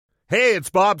Hey, it's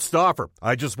Bob Stauffer.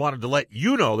 I just wanted to let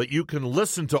you know that you can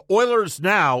listen to Oilers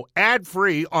Now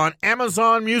ad-free on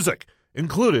Amazon Music,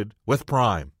 included with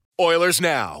Prime. Oilers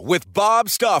Now with Bob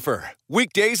Stauffer.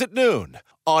 Weekdays at noon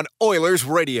on Oilers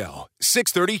Radio,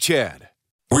 630 CHED.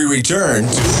 We return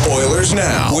to Oilers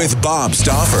Now with Bob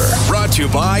Stauffer. Brought to you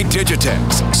by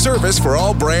Digitex. Service for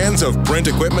all brands of print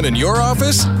equipment in your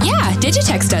office? Yeah,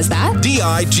 Digitex does that.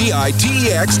 Digitex.ca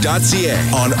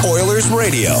on Oilers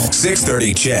Radio,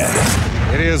 630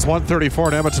 CHED. It is 1:34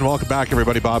 in Edmonton. Welcome back,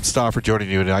 everybody. Bob Stauffer joining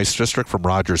you in the Ice District from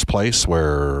Rogers Place,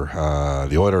 where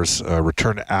the Oilers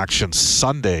return to action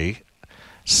Sunday.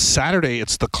 Saturday,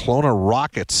 it's the Kelowna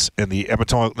Rockets in the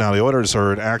Edmonton. Now, the Oilers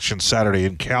are in action Saturday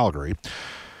in Calgary.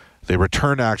 They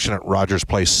return action at Rogers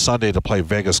Place Sunday to play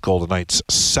Vegas Golden Knights.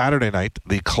 Saturday night,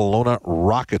 the Kelowna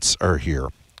Rockets are here,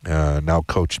 now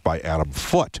coached by Adam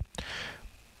Foote.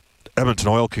 Edmonton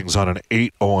Oil Kings on an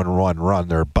 8-0-1 run.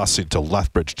 They're busing to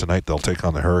Lethbridge tonight. They'll take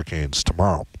on the Hurricanes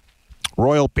tomorrow.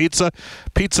 Royal Pizza,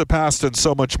 Pizza Pasta, and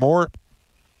so much more.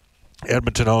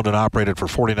 Edmonton owned and operated for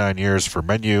 49 years. For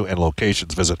menu and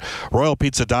locations, visit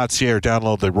royalpizza.ca or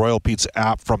download the Royal Pizza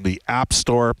app from the App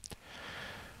Store.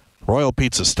 Royal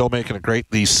Pizza still making it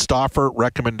great. The Stauffer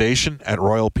recommendation at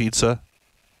Royal Pizza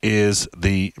is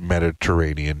the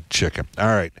Mediterranean chicken. All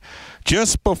right.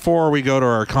 Just before we go to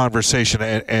our conversation,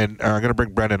 and I'm going to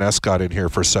bring Brendan Escott in here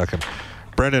for a second.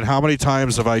 Brendan, how many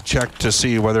times have I checked to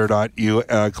see whether or not you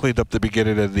cleaned up the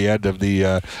beginning and the end of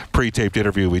the pre-taped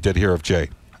interview we did here of Jay?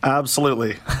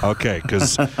 Absolutely. Okay,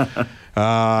 because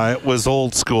it was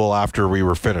old school after we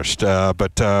were finished.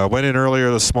 But went in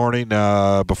earlier this morning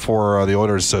before the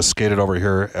Oilers skated over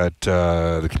here at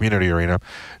the community arena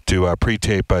to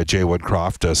pre-tape Jay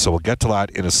Woodcroft. So we'll get to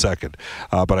that in a second.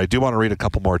 But I do want to read a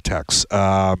couple more texts.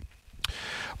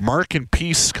 Mark in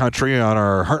Peace Country on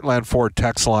our Heartland Ford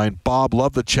text line. Bob,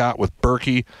 love the chat with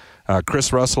Berkey.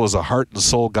 Chris Russell is a heart and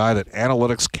soul guy that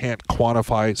analytics can't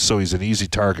quantify, so he's an easy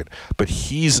target. But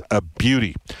he's a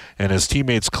beauty, and his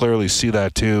teammates clearly see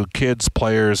that too. Kids,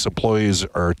 players, employees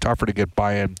are tougher to get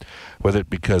buy-in with it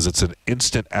because it's an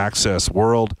instant access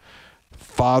world.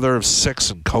 Father of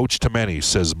 6 and coach to many,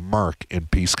 says Mark in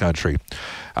Peace Country.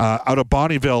 Out of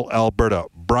Bonnyville, Alberta,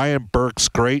 Brian Burke's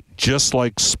great, just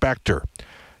like Spector.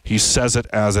 He says it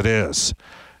as it is.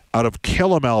 Out of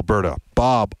Killam, Alberta,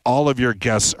 Bob, all of your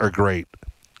guests are great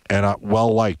and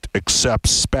well-liked, except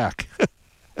Spec.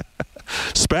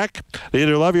 Spec, they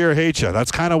either love you or hate you.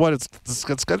 That's kind of what it's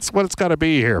got to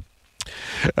be here.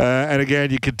 And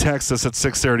again, you can text us at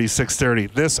 630.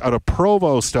 This out of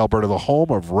Provost, Alberta, the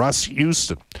home of Russ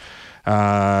Houston.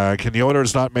 Can the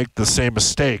Oilers not make the same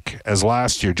mistake as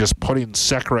last year, just putting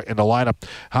Sekera in the lineup?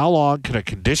 How long can a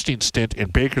conditioning stint in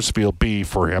Bakersfield be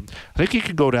for him? I think he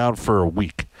can go down for a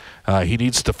week. He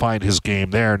needs to find his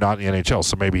game there, not in the NHL,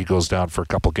 so maybe he goes down for a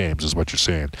couple games is what you're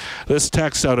saying. This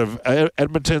text out of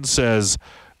Edmonton says,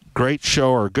 great show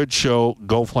or good show,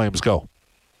 go Flames, go.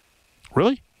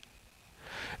 Really?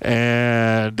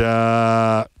 And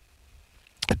a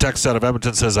text out of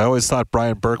Edmonton says, I always thought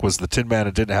Brian Burke was the Tin Man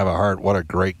and didn't have a heart. What a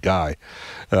great guy.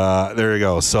 There you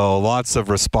go. So lots of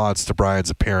response to Brian's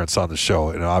appearance on the show,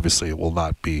 and obviously it will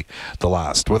not be the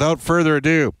last. Without further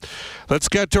ado, let's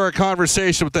get to our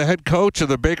conversation with the head coach of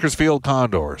the Bakersfield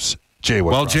Condors, Jay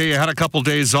Woodcroft. Well, Jay, you had a couple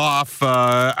days off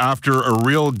after a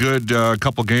real good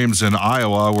couple games in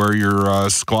Iowa where your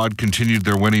squad continued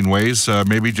their winning ways.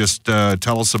 Maybe just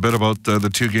tell us a bit about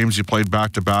the two games you played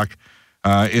back-to-back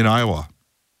in Iowa.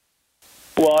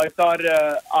 Well, I thought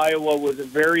Iowa was a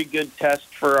very good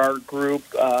test for our group.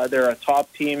 They're a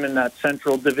top team in that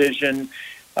Central Division.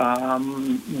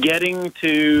 Getting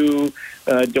to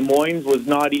Des Moines was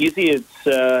not easy.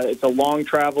 It's a long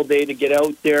travel day to get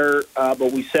out there,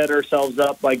 but we set ourselves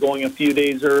up by going a few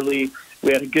days early.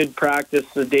 We had a good practice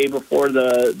the day before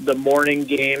the morning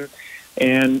game,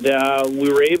 and we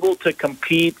were able to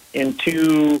compete in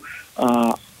two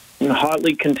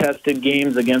hotly contested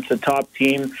games against a top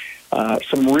team.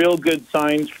 Some real good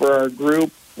signs for our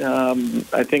group.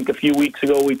 I think a few weeks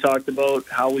ago we talked about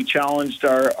how we challenged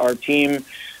our team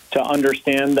to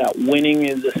understand that winning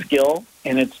is a skill,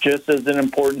 and it's just as an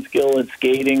important skill as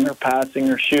skating or passing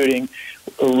or shooting.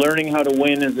 Learning how to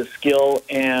win is a skill,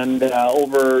 and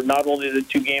over not only the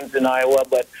two games in Iowa,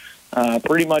 but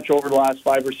pretty much over the last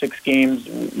 5 or 6 games,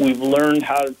 we've learned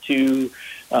how to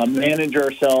manage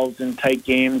ourselves in tight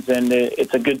games, and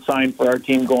it's a good sign for our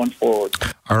team going forward.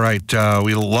 All right.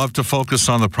 We love to focus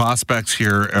on the prospects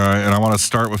here, and I want to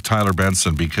start with Tyler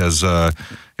Benson because,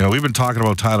 we've been talking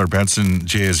about Tyler Benson,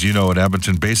 Jay, as you know, in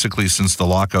Edmonton, basically since the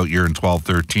lockout year in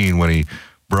 12-13 when he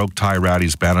broke Ty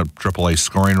Ratty's Bantam AAA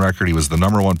scoring record. He was the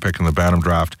number 1 pick in the Bantam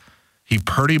draft. he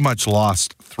pretty much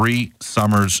lost 3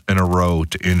 summers in a row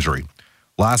to injury.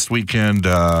 Last weekend,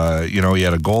 he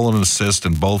had a goal and an assist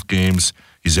in both games.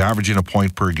 He's averaging a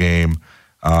point per game.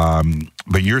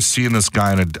 But you're seeing this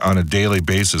guy on a daily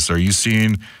basis. Are you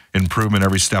seeing improvement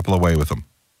every step of the way with him?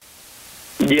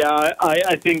 Yeah,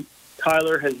 I think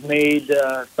Tyler has made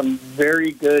some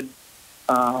very good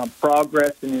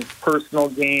progress in his personal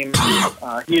game.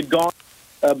 He had gone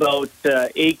about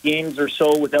 8 games or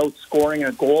so without scoring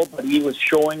a goal, but he was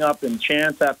showing up in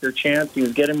chance after chance. He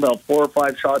was getting about 4 or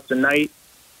 5 shots a night.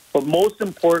 But most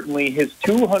importantly, his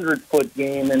 200-foot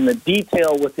game and the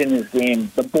detail within his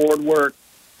game, the board work,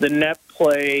 the net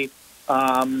play,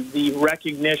 the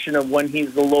recognition of when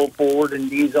he's the low forward in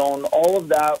D zone, all of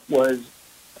that was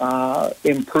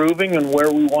improving and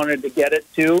where we wanted to get it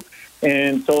to.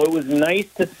 And so it was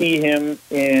nice to see him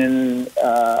in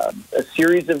a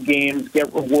series of games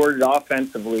get rewarded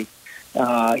offensively.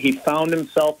 He found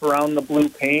himself around the blue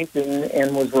paint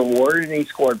and was rewarded, and he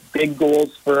scored big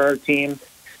goals for our team.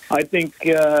 I think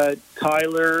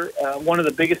Tyler, one of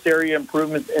the biggest area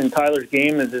improvements in Tyler's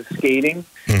game is his skating,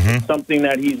 something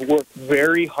that he's worked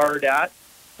very hard at.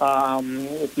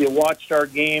 If you watched our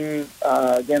game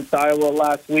against Iowa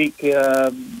last week,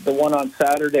 the one on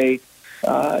Saturday,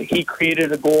 he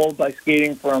created a goal by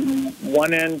skating from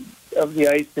one end of the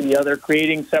ice to the other,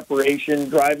 creating separation,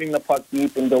 driving the puck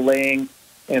deep and delaying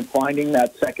and finding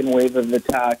that second wave of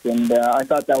attack. And I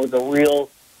thought that was a real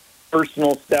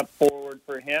personal step forward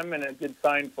for him and a good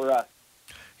sign for us.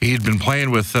 He'd been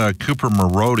playing with Cooper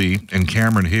Marody and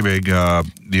Cameron Hebig.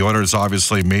 The Oilers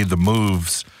obviously made the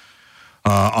moves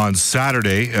on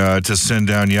Saturday to send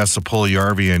down Jesse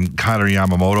Puljujärvi and Kailer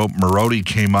Yamamoto. Marody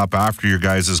came up after your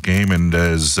guys' game and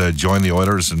has joined the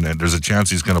Oilers, and there's a chance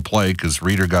he's going to play because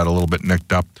Reeder got a little bit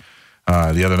nicked up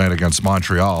the other night against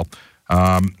Montreal.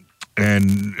 And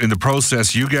in the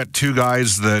process, you get 2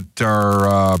 guys that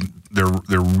are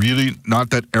they're really,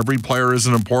 not that every player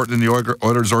isn't important in the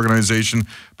Oilers organization,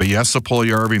 but Jesse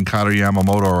Puljujärvi and Kailer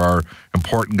Yamamoto are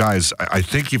important guys. I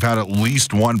think you've had at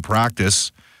least one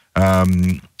practice.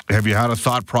 Have you had a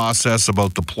thought process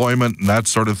about deployment and that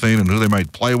sort of thing and who they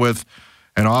might play with?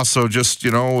 And also just,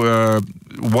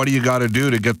 what do you got to do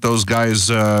to get those guys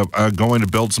going to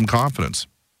build some confidence?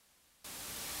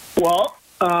 Well,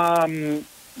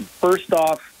 first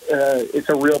off, it's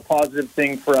a real positive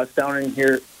thing for us down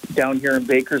here in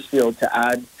Bakersfield to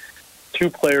add 2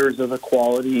 players of the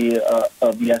quality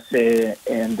of Jesse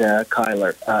and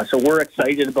Kailer. So we're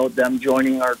excited about them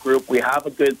joining our group. We have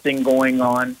a good thing going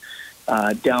on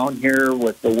down here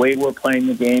with the way we're playing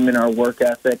the game and our work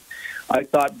ethic. I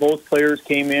thought both players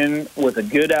came in with a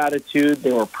good attitude.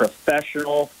 They were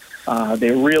professional.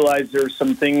 They realized there's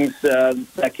some things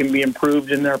that can be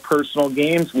improved in their personal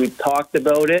games. We've talked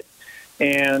about it,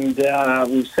 and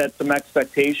we've set some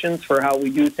expectations for how we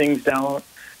do things down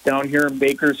here in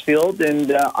Bakersfield.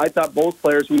 And I thought both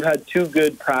players, we've had 2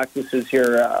 good practices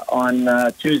here.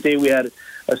 On Tuesday, we had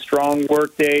a strong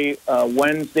work day.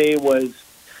 Wednesday was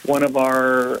one of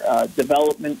our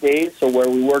development days, so where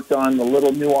we worked on the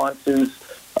little nuances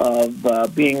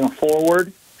of being a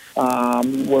forward,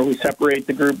 where we separate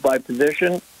the group by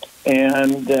position.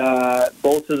 And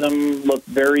both of them looked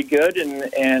very good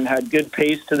and had good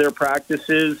pace to their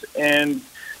practices and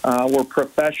were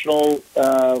professional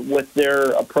with their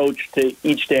approach to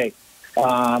each day.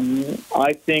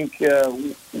 I think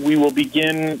we will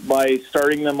begin by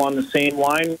starting them on the same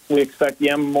line. We expect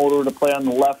Yamamoto to play on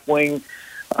the left wing,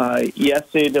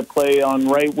 Jesse to play on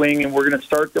right wing, and we're going to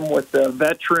start them with the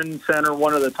veteran center,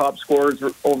 one of the top scorers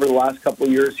over the last couple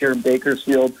of years here in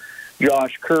Bakersfield,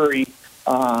 Josh Curry.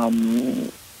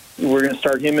 We're going to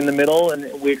start him in the middle,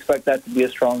 and we expect that to be a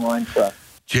strong line for us.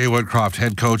 Jay Woodcroft,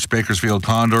 head coach, Bakersfield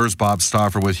Condors. Bob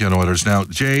Stauffer with you on Oilers Now.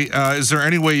 Jay, is there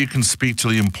any way you can speak to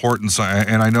the importance,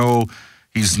 and I know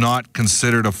he's not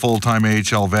considered a full-time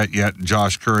AHL vet yet,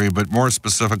 Josh Curry, but more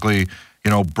specifically,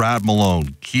 Brad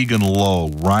Malone, Keegan Lowe,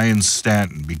 Ryan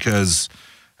Stanton, because,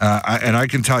 I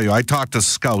can tell you, I talk to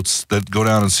scouts that go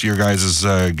down and see your guys'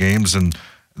 games, and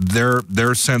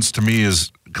their sense to me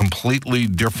is completely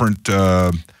different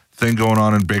thing going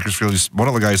on in Bakersfield. One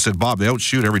of the guys said, Bob, they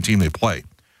outshoot every team they play.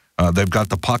 They've got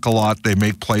the puck a lot. They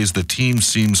make plays. The team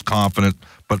seems confident,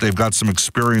 but they've got some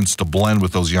experience to blend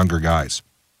with those younger guys.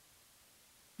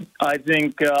 I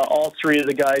think all 3 of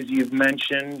the guys you've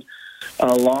mentioned,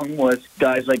 along with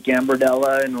guys like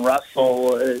Gambardella and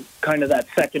Russell, kind of that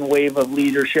second wave of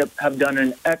leadership, have done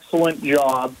an excellent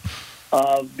job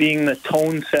of being the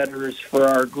tone setters for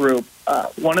our group.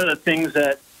 One of the things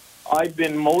that I've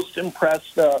been most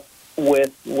impressed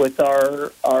with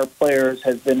our players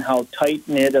has been how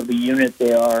tight-knit of a unit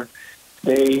they are.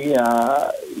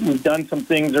 We've done some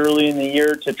things early in the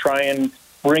year to try and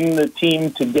bring the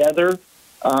team together.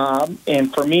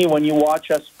 And for me, when you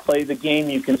watch us play the game,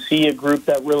 you can see a group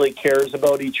that really cares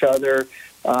about each other.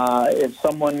 If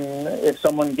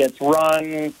someone gets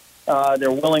run,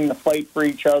 they're willing to fight for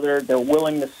each other. They're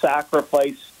willing to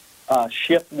sacrifice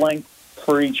shift length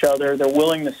for each other. They're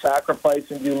willing to sacrifice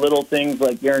and do little things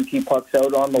like guarantee pucks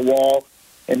out on the wall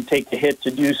and take a hit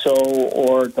to do so,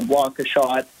 or to block a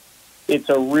shot. It's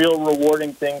a real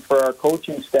rewarding thing for our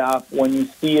coaching staff when you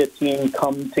see a team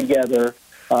come together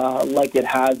like it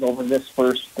has over this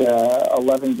first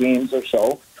 11 games or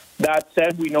so. That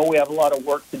said, we know we have a lot of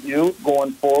work to do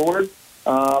going forward,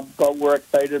 but we're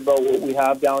excited about what we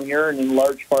have down here, and in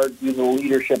large part due to the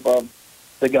leadership of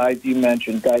the guys you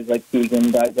mentioned, guys like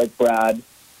Keegan, guys like Brad,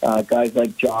 guys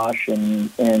like Josh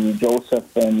and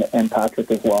Joseph and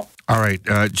Patrick as well. All right,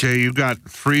 Jay, you've got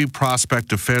 3 prospect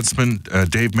defensemen.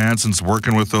 Dave Manson's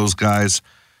working with those guys.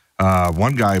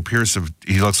 One guy appears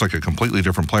he looks like a completely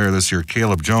different player this year,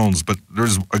 Caleb Jones. But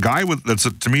there's a guy that's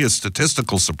to me a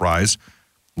statistical surprise.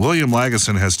 William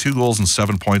Lagesson has 2 goals and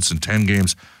 7 points in 10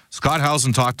 games. Scott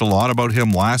Housen talked a lot about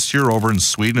him last year over in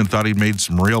Sweden and thought he made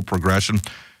some real progression.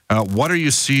 What are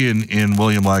you seeing in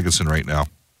William Lagesson right now?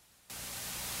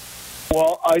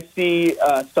 Well, I see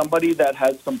somebody that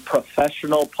has some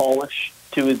professional polish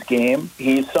to his game.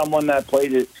 He's someone that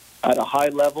played it at a high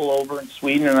level over in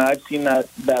Sweden, and I've seen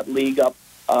that league up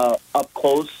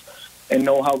close and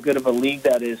know how good of a league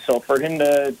that is. So for him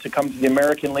to come to the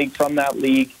American League from that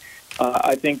league,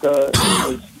 I think it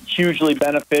was hugely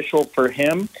beneficial for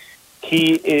him.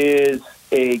 He is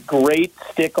a great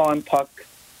stick-on puck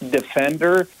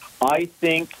defender. I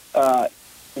think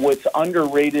what's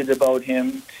underrated about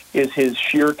him is his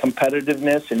sheer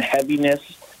competitiveness and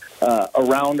heaviness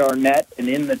around our net and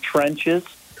in the trenches.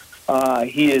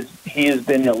 He has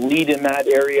been a lead in that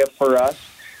area for us.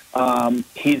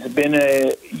 He's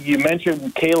been you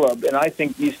mentioned Caleb, and I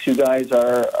think these two guys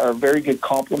are very good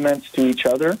complements to each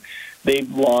other.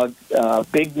 They've logged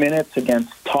big minutes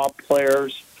against top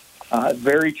players.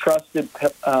 Very trusted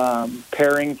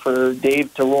pairing for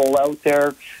Dave to roll out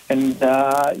there, and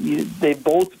they've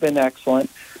both been excellent.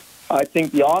 I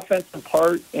think the offensive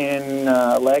part in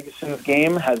Lagesson's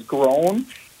game has grown.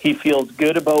 He feels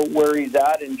good about where he's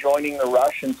at and joining the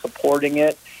rush and supporting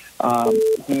it.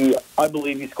 I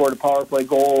believe he scored a power play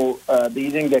goal. He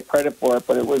didn't get credit for it,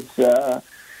 but it was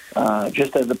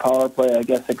just as the power play, I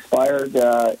guess, expired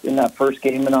in that first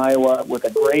game in Iowa with a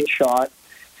great shot.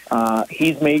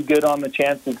 He's made good on the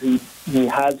chances he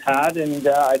has had, and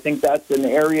I think that's an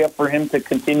area for him to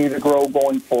continue to grow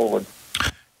going forward.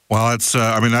 Well, that's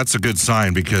a good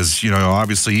sign because,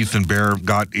 obviously Ethan Bear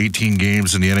got 18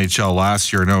 games in the NHL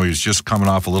last year. I know he was just coming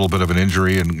off a little bit of an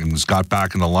injury and has got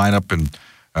back in the lineup, and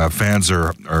fans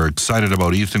are excited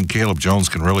about Ethan. Caleb Jones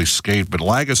can really skate, but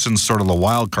Lagesson's sort of the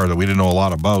wild card that we didn't know a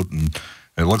lot about, and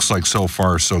it looks like so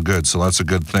far so good, so that's a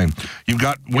good thing. You've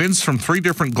got wins from 3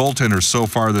 different goaltenders so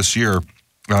far this year.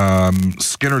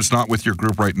 Skinner's not with your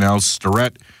group right now.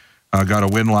 Starrett got a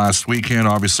win last weekend.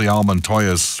 Obviously, Al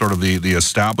Montoya is sort of the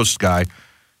established guy.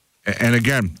 And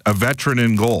again, a veteran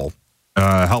in goal,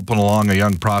 helping along a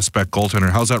young prospect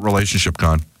goaltender. How's that relationship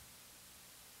gone?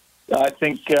 I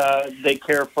think they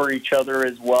care for each other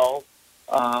as well.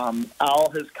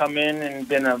 Al has come in and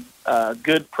been a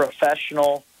good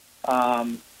professional.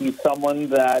 He's someone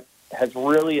that has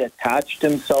really attached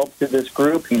himself to this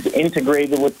group. He's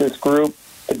integrated with this group.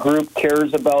 The group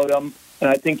cares about him. And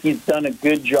I think he's done a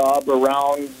good job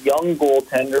around young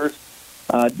goaltenders.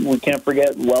 We can't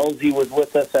forget Wellesley was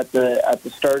with us at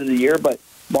the start of the year, but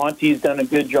Monty's done a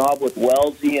good job with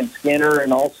Wellesley and Skinner,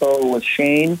 and also with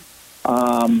Shane.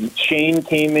 Shane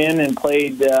came in and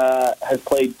has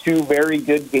played 2 very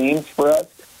good games for us.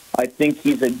 I think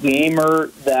he's a gamer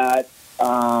that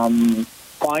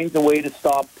finds a way to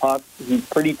stop pucks. He's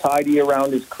pretty tidy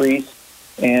around his crease,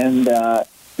 and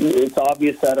it's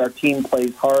obvious that our team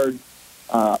plays hard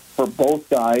for both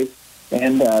guys,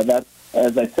 and that's,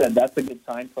 as I said, that's a good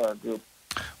sign for our group.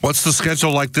 What's the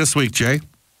schedule like this week, Jay?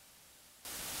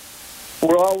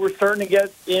 Well, we're starting to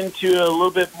get into a little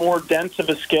bit more dense of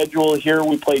a schedule here.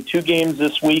 We play 2 games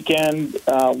this weekend,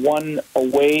 one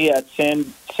away at San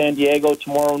Diego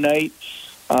tomorrow night.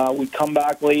 We come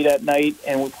back late at night,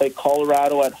 and we play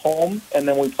Colorado at home, and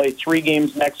then we play 3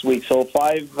 games next week. So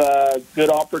 5 good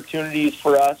opportunities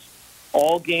for us,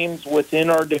 all games within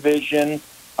our division,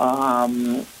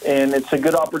 and it's a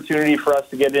good opportunity for us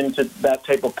to get into that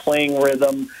type of playing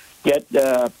rhythm, get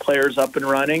players up and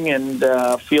running, and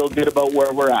feel good about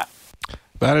where we're at.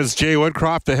 That is Jay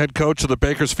Woodcroft, the head coach of the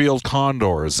Bakersfield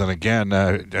Condors. And again,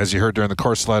 as you heard during the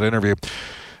course of that interview,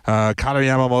 Kailer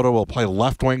Yamamoto will play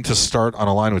left wing to start on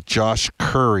a line with Josh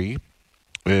Curry,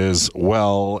 as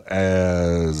well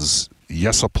as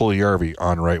Jesse Puljujärvi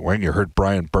on right wing. You heard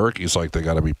Brian Burke. He's like, they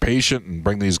got to be patient and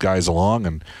bring these guys along.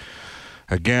 And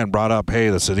again, brought up, hey,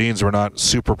 the Sedins were not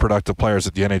super productive players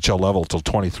at the NHL level until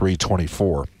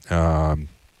 23-24.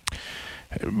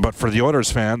 But for the Oilers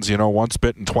fans, once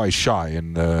bitten, twice shy.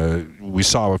 And we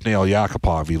saw with Nail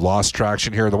Yakupov, he lost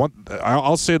traction here.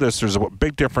 I'll say this, there's a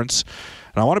big difference.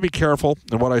 And I want to be careful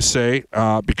in what I say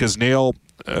because Nail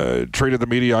treated the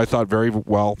media, I thought, very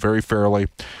well, very fairly.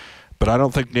 But I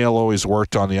don't think Nail always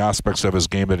worked on the aspects of his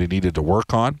game that he needed to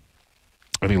work on.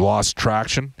 And he lost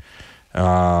traction.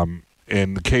 In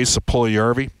the case of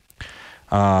Puljujärvi,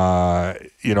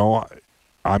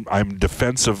 I'm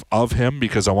defensive of him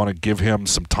because I want to give him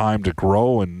some time to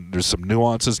grow, and there's some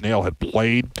nuances. Nail had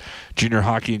played junior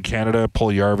hockey in Canada.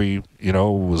 Puljujärvi,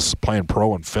 was playing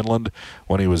pro in Finland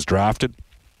when he was drafted.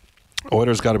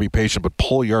 Oilers got to be patient, but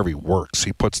Puljujärvi works.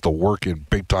 He puts the work in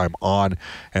big time on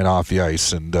and off the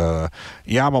ice, and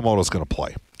Yamamoto's going to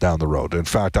play down the road. In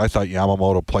fact, I thought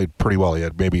Yamamoto played pretty well. He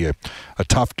had maybe a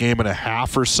tough game and a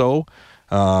half or so.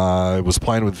 Was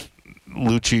playing with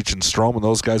Lucic and Strome, and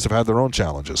those guys have had their own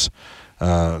challenges.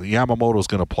 Yamamoto's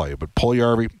going to play, but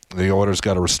Puljujärvi, the Oilers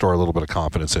got to restore a little bit of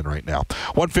confidence in right now.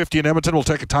 1:50 in Edmonton. We'll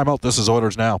take a timeout. This is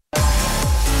Oilers Now.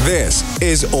 This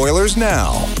is Oilers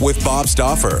Now with Bob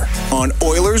Stauffer on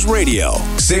Oilers Radio,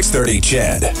 630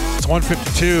 CHED. It's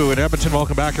 1:52 in Edmonton.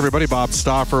 Welcome back, everybody. Bob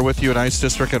Stauffer with you in Ice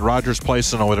District at Rogers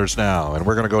Place in Oilers Now. And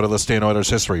we're going to go to this day in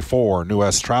Oilers history for New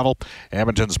West Travel,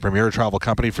 Edmonton's premier travel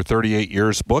company for 38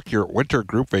 years. Book your winter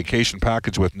group vacation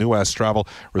package with New West Travel.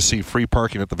 Receive free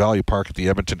parking at the Value Park at the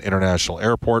Edmonton International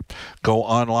Airport. Go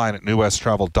online at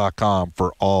newwesttravel.com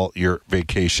for all your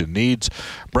vacation needs.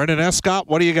 Brendan Escott,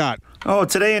 what do you got? Oh,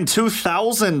 today in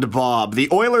 2000, Bob, the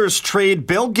Oilers trade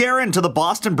Bill Guerin to the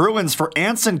Boston Bruins for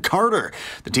Anson Carter.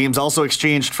 The teams also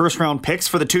exchanged first-round picks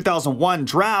for the 2001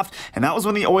 draft, and that was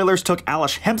when the Oilers took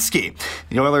Ales Hemsky.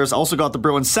 The Oilers also got the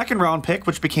Bruins' second-round pick,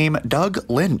 which became Doug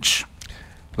Lynch.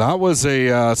 That was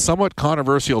a somewhat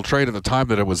controversial trade at the time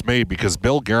that it was made because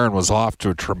Bill Guerin was off to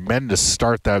a tremendous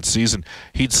start that season.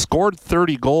 He'd scored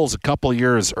 30 goals a couple of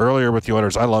years earlier with the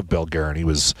Oilers. I love Bill Guerin. He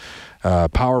was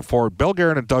power forward. Bill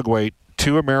Guerin and Doug Weight,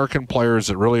 two American players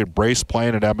that really embraced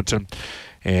playing at Edmonton.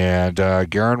 And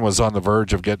Guerin was on the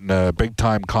verge of getting a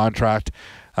big-time contract.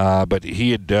 But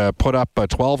he had put up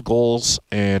 12 goals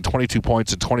and 22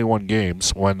 points in 21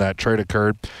 games when that trade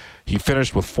occurred. He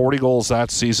finished with 40 goals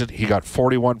that season. He got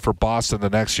 41 for Boston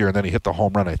the next year, and then he hit the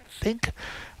home run. I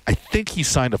think he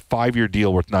signed a 5-year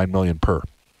deal worth $9 million per.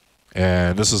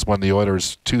 And this is when the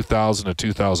Oilers, 2000 to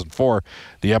 2004,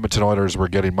 the Edmonton Oilers were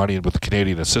getting money with the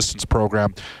Canadian Assistance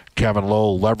Program. Kevin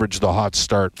Lowe leveraged the hot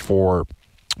start for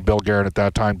Bill Guerin at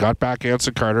that time. Got back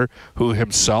Anson Carter, who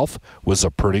himself was a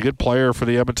pretty good player for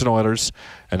the Edmonton Oilers.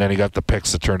 And then he got the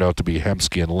picks that turned out to be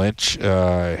Hemsky and Lynch.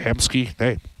 Hemsky,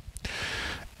 hey,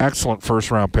 excellent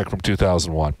first-round pick from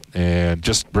 2001. And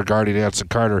just regarding Anson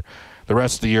Carter, the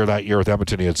rest of the year, that year with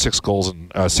Edmonton, he had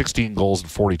 16 goals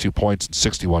and 42 points in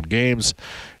 61 games.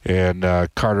 And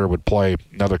Carter would play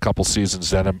another couple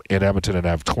seasons in Edmonton and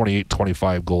have 28,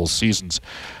 25 goal seasons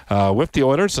with the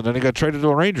Oilers. And then he got traded to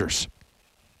the Rangers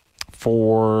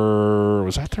for,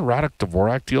 was that the Radek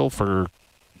Dvorak deal for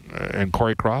and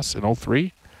Corey Cross in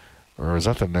 2003? Or was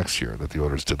that the next year that the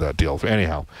Oilers did that deal?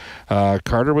 Anyhow,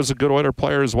 Carter was a good Oiler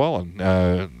player as well,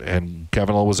 and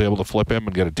Kevin Lowe was able to flip him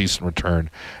and get a decent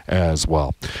return as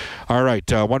well. All right,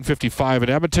 1:55 in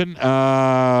Edmonton.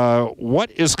 What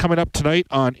is coming up tonight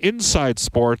on Inside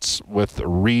Sports with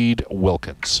Reed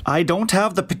Wilkins? I don't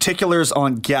have the particulars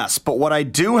on guests, but what I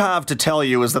do have to tell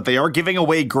you is that they are giving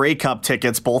away Grey Cup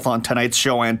tickets both on tonight's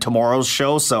show and tomorrow's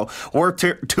show, so we're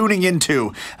tuning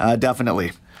into,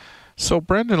 definitely. So,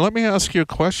 Brendan, let me ask you a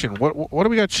question. What do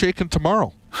we got shaking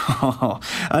tomorrow?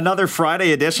 Another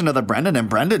Friday edition of the Brendan and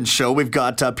Brendan Show. We've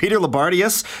got Peter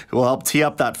Labardius, who will help tee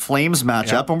up that Flames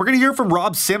matchup. Yep. And we're going to hear from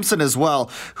Rob Simpson as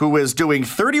well, who is doing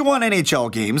 31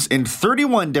 NHL games in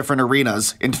 31 different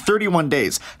arenas in 31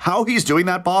 days. How he's doing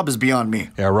that, Bob, is beyond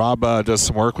me. Yeah, Rob does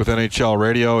some work with NHL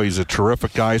Radio. He's a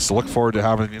terrific guy, so look forward to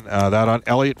having that on.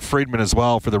 Elliot Friedman as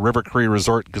well for the River Cree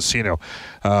Resort and Casino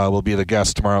will be the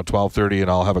guest tomorrow at 12:30, and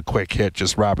I'll have a quick hit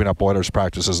just wrapping up Oilers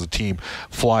practice as the team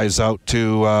flies out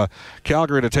to to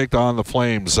Calgary to take on the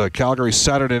Flames. Calgary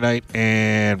Saturday night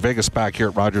and Vegas back here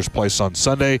at Rogers Place on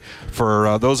Sunday.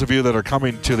 For those of you that are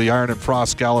coming to the Iron and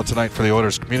Frost Gala tonight for the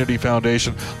Oilers Community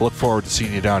Foundation, look forward to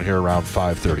seeing you down here around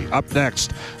 5:30. Up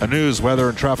next, a news, weather,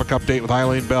 and traffic update with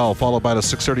Eileen Bell, followed by the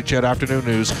 6:30 CHED Afternoon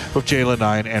News with Jalen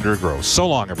Nye and Andrew Gross. So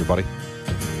long, everybody.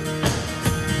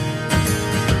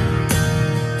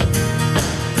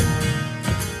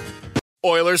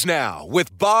 Oilers Now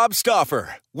with Bob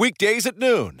Stauffer. Weekdays at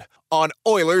noon on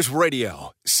Oilers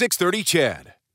Radio, 630 CHED.